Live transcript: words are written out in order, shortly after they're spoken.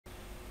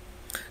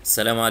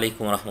السلام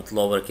عليكم ورحمة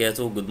الله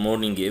وبركاته. Good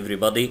morning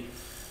everybody.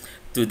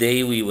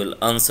 Today we will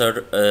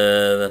answer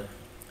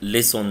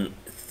lesson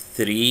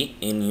 3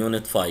 in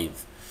unit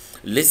 5.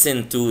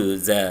 Listen to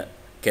the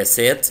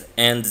cassette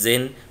and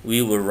then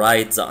we will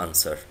write the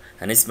answer.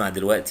 هنسمع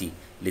دلوقتي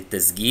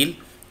للتسجيل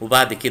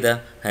وبعد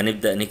كده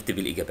هنبدأ نكتب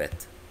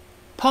الإجابات.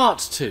 Part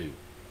 2.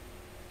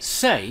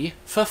 Say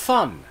for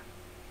fun.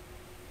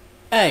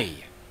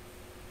 A.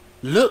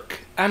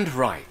 Look and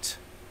write.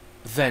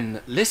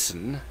 Then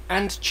listen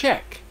and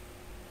check.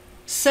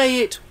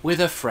 Say it with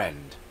a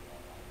friend.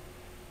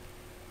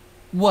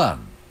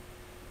 1.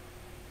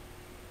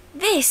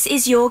 This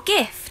is your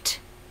gift.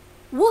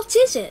 What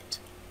is it?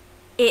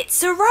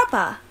 It's a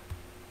rubber.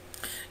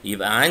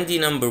 يبقى عندي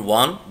number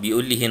 1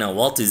 بيقول لي هنا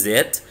what is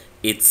it?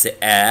 It's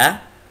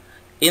a.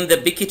 In the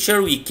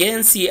picture we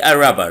can see a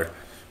rubber.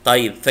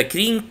 طيب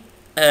فاكرين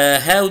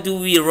how do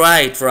we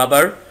write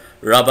rubber?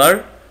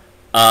 Rubber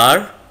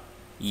R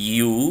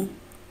U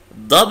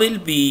double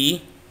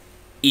B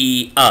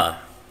E R.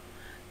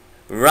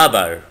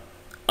 Rubber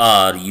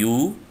R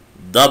U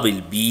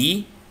double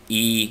B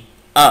E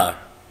R.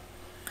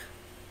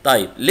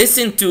 طيب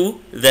listen to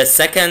the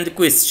second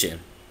question.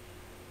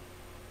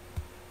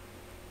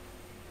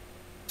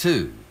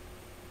 2.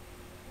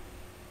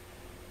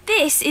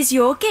 This is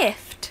your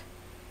gift.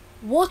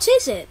 What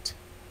is it?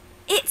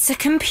 It's a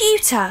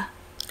computer.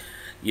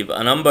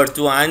 يبقى number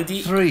 2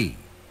 عندي 3.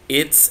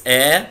 it's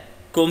a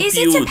computer.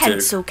 Is it a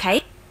pencil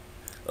case?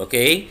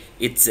 Okay,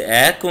 it's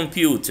a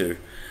computer.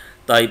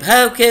 طيب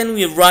how can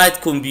we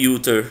write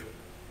computer?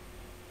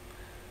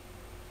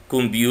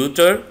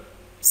 Computer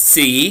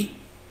C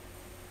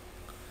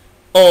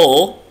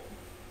O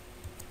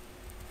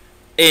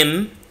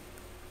M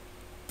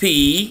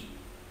P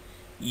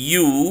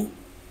U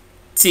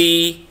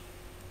T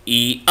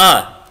E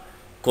R.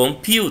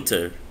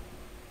 Computer.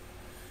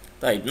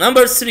 طيب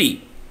number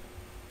 3.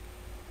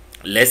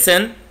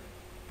 Listen.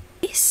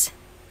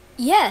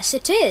 Yes,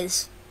 it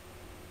is.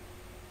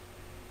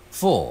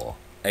 4.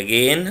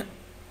 Again.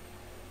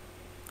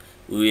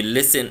 We will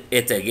listen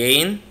it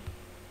again.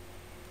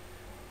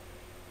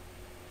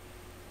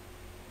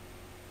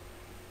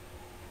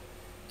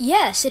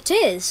 Yes, it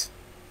is.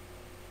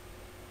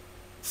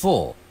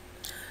 4.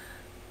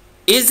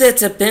 Is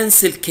it a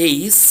pencil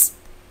case?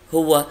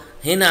 هو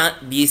هنا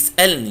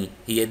بيسألني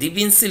هي دي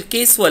بنسل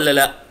كيس ولا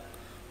لا؟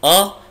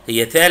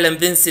 هي فعلا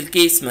بنسل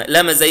كيس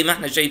مقلمة زي ما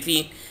احنا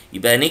شايفين.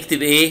 يبقى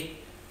هنكتب ايه؟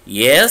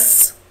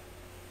 yes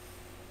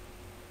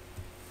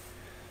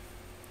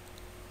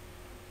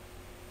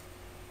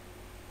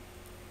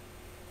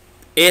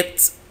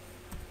it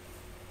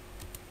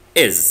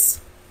is.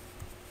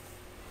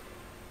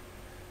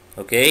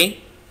 اوكي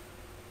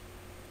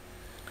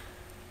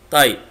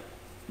طيب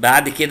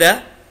بعد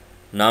كده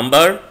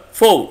number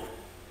 4.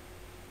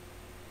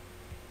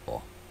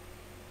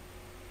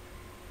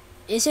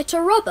 Is it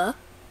a rubber?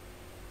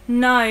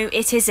 No,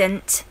 it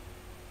isn't.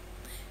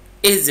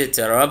 Is it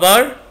a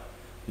rubber?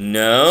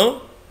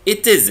 No,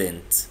 it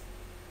isn't.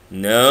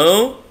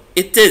 No,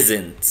 it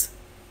isn't.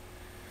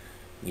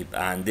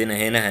 يبقى عندنا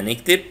هنا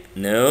هنكتب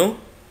no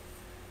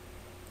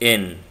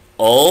N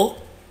O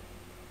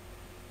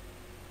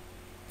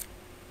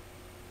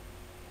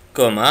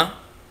comma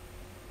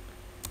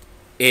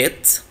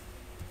it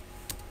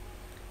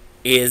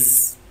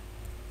is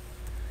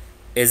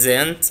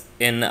isn't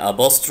in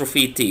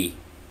apostrophe T.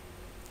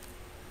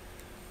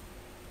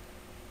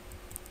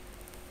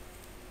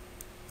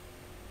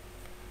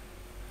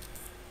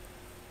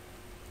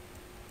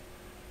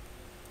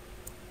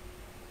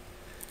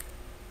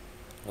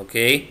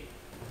 Okay.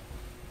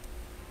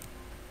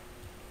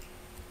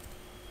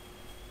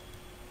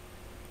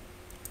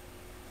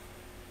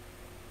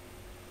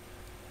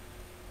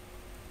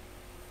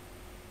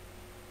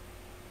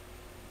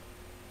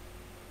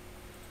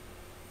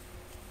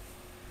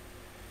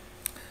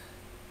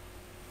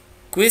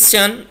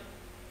 Question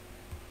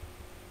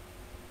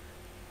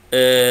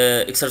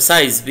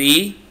exercise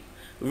B.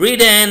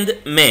 Read and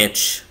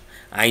match.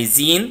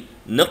 عايزين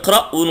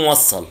نقرأ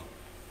ونوصل.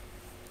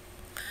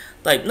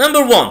 طيب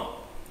number 1.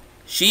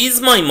 She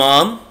is my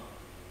mom.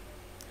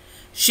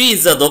 She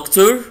is a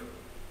doctor.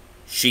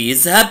 She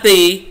is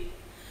happy.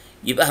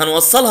 يبقى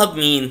هنوصلها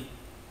بمين؟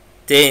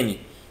 تاني.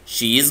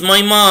 She is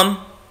my mom.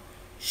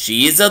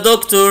 She is a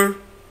doctor.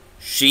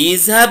 She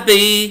is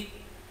happy.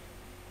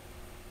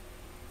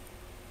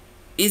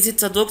 Is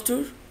it a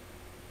doctor?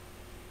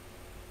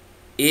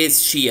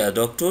 Is she a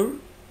doctor?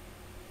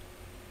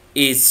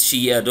 Is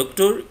she a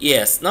doctor?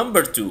 Yes.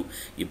 Number 2.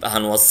 يبقى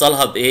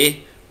هنوصلها بإيه؟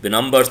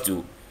 بنمبر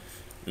 2.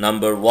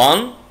 Number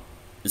 1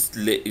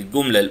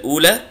 الجملة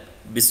الأولى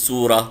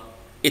بالصورة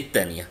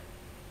الثانية.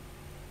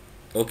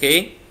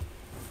 Okay.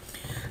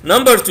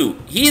 Number 2.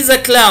 He is a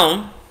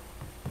clown.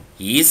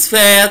 He is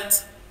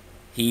fat.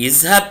 He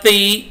is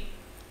happy.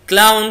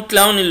 Clown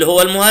اللي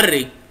هو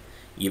المهرج.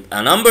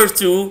 يبقى number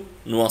 2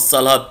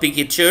 نوصلها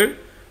picture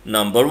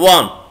number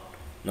 1.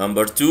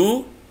 Number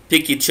 2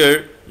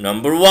 picture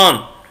number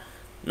 1.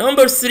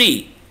 Number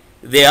 3.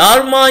 They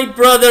are my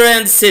brother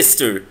and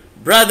sister.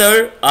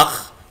 Brother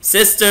أخ.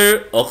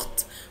 Sister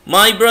أخت.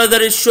 My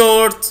brother is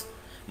short.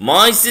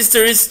 My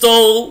sister is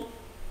tall.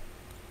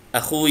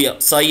 أخويا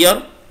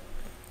قصير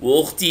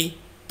وأختي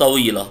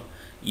طويلة.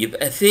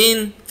 يبقى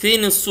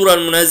فين الصورة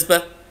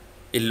المناسبة؟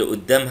 اللي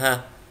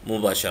قدامها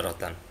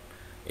مباشرة.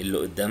 اللي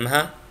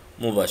قدامها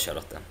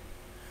مباشرة.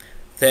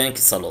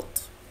 Thanks a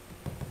lot.